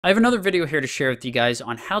I have another video here to share with you guys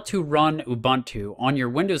on how to run Ubuntu on your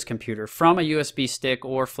Windows computer from a USB stick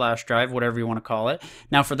or flash drive, whatever you want to call it.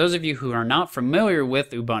 Now, for those of you who are not familiar with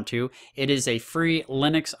Ubuntu, it is a free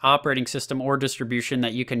Linux operating system or distribution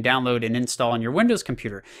that you can download and install on your Windows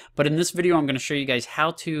computer. But in this video, I'm going to show you guys how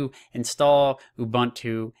to install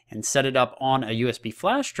Ubuntu and set it up on a USB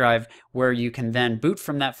flash drive where you can then boot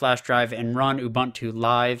from that flash drive and run Ubuntu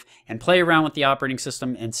live and play around with the operating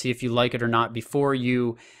system and see if you like it or not before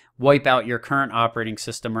you wipe out your current operating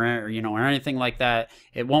system or anything like that.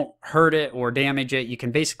 It won't hurt it or damage it. You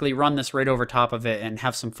can basically run this right over top of it and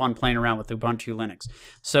have some fun playing around with Ubuntu Linux.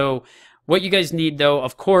 So what you guys need though,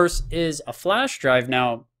 of course, is a flash drive.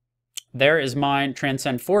 Now, there is mine,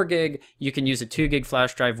 Transcend 4 gig. You can use a 2 gig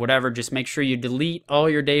flash drive, whatever. Just make sure you delete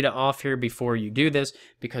all your data off here before you do this,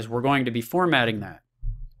 because we're going to be formatting that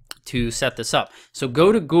to set this up. So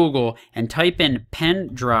go to Google and type in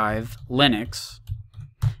pen drive Linux.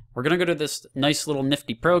 We're going to go to this nice little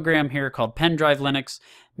nifty program here called Pen Drive Linux.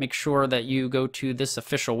 Make sure that you go to this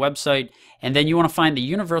official website, and then you want to find the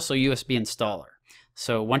Universal USB installer.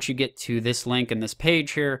 So once you get to this link and this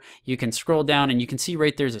page here, you can scroll down and you can see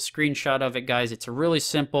right there's a screenshot of it, guys. It's a really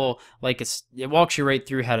simple, it walks you right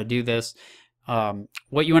through how to do this.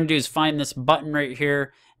 What you want to do is find this button right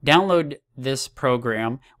here, download this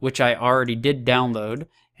program, which I already did download.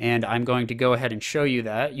 And I'm going to go ahead and show you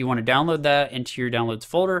that. You want to download that into your downloads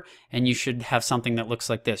folder, and you should have something that looks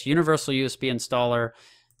like this: Universal USB installer,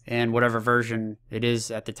 and whatever version it is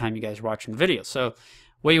at the time you guys are watching the video. So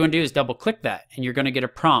what you want to do is double click that, and you're going to get a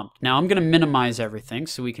prompt. Now I'm going to minimize everything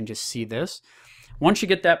so we can just see this. Once you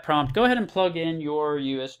get that prompt, go ahead and plug in your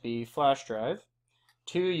USB flash drive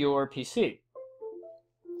to your PC.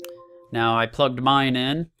 Now I plugged mine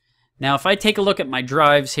in. Now, if I take a look at my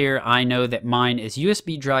drives here, I know that mine is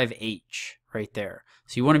USB drive H right there.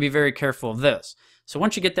 So you want to be very careful of this. So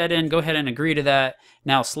once you get that in, go ahead and agree to that.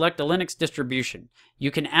 Now select a Linux distribution. You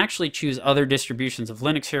can actually choose other distributions of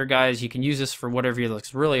Linux here, guys. You can use this for whatever you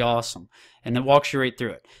looks really awesome. And it walks you right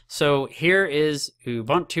through it. So here is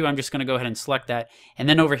Ubuntu. I'm just going to go ahead and select that. And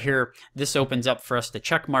then over here, this opens up for us to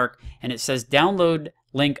check mark. And it says download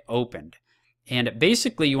link opened. And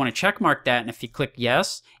basically you want to check mark that, and if you click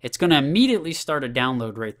yes, it's going to immediately start a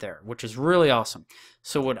download right there, which is really awesome.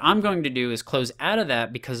 So what I'm going to do is close out of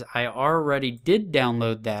that, because I already did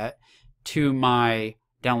download that to my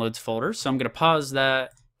downloads folder. So I'm going to pause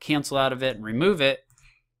that, cancel out of it, and remove it,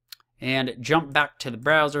 and jump back to the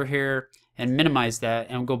browser here and minimize that,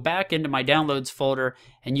 and go back into my downloads folder,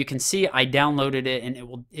 and you can see I downloaded it,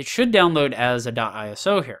 and it should download as a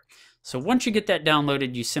 .iso here. So once you get that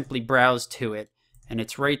downloaded, you simply browse to it, and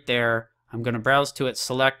it's right there. I'm going to browse to it,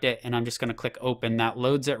 select it, and I'm just going to click open. That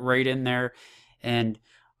loads it right in there, and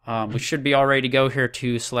we should be all ready to go here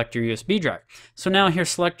to select your USB drive. So now here,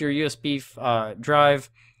 select your USB drive.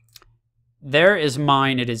 There is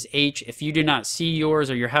mine. It is H. If you do not see yours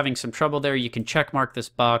or you're having some trouble there, you can check mark this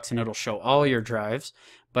box and it'll show all your drives.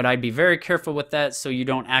 But I'd be very careful with that so you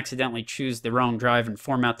don't accidentally choose the wrong drive and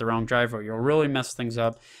format the wrong drive, or you'll really mess things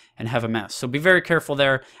up and have a mess. So be very careful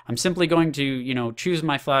there. I'm simply going to, choose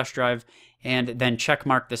my flash drive and then check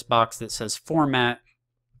mark this box that says format.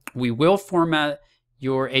 We will format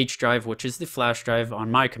your H drive, which is the flash drive on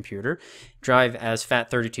my computer, drive as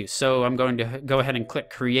FAT32. So I'm going to go ahead and click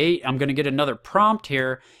create. I'm going to get another prompt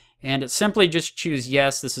here, and it simply just choose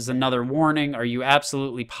yes. This is another warning. Are you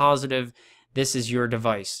absolutely positive this is your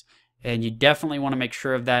device? And you definitely want to make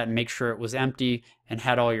sure of that and make sure it was empty and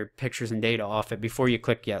had all your pictures and data off it before you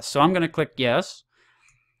click yes. So I'm going to click yes,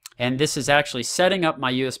 and this is actually setting up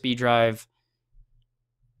my USB drive,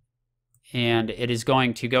 and it is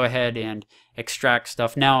going to go ahead and extract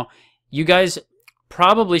stuff. Now, you guys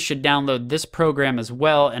probably should download this program as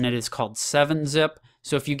well, and it is called 7-zip.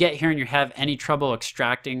 So if you get here and you have any trouble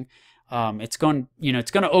extracting, it's going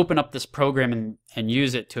to open up this program and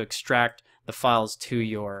use it to extract the files to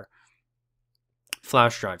your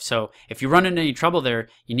flash drive. So if you run into any trouble there,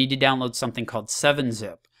 you need to download something called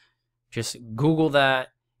 7-zip. Just Google that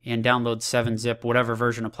and download 7-zip, whatever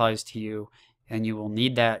version applies to you, and you will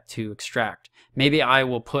need that to extract. Maybe I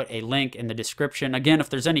will put a link in the description. Again, if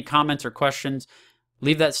there's any comments or questions,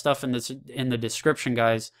 leave that stuff in the description,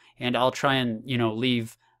 guys, and I'll try and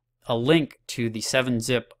leave a link to the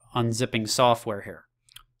 7-zip unzipping software here.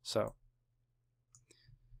 So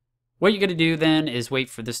what you're going to do then is wait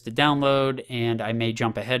for this to download, and I may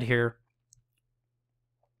jump ahead here.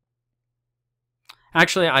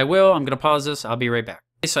 Actually, I will. I'm going to pause this. I'll be right back.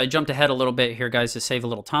 So I jumped ahead a little bit here, guys, to save a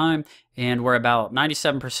little time, and we're about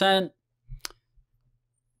 97%.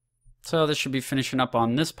 So this should be finishing up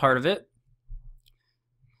on this part of it.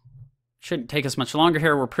 Shouldn't take us much longer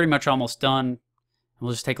here. We're pretty much almost done.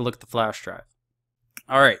 We'll just take a look at the flash drive.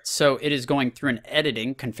 All right, so it is going through and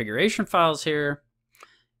editing configuration files here,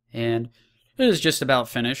 and it is just about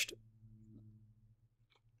finished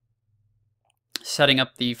setting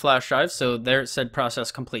up the flash drive. So there it said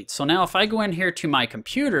process complete. So now if I go in here to my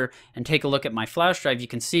computer and take a look at my flash drive, you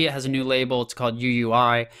can see it has a new label. It's called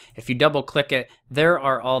UUI. If you double click it, there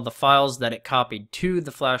are all the files that it copied to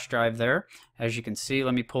the flash drive there. As you can see,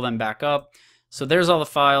 let me pull them back up. So there's all the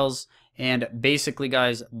files, and basically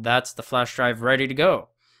guys, that's the flash drive ready to go.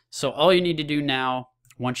 So all you need to do now,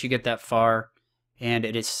 once you get that far, and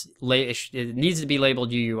it needs to be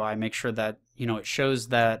labeled UUI, make sure that it shows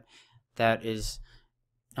that that is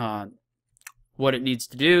what it needs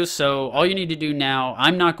to do. So all you need to do now,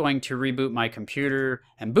 I'm not going to reboot my computer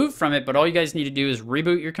and boot from it, but all you guys need to do is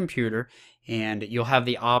reboot your computer, and you'll have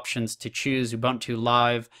the options to choose Ubuntu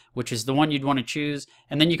Live, which is the one you'd want to choose,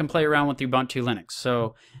 and then you can play around with Ubuntu Linux.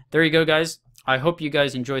 So there you go, guys. I hope you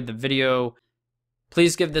guys enjoyed the video.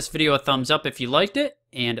 Please give this video a thumbs up if you liked it,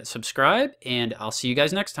 and subscribe, and I'll see you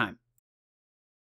guys next time.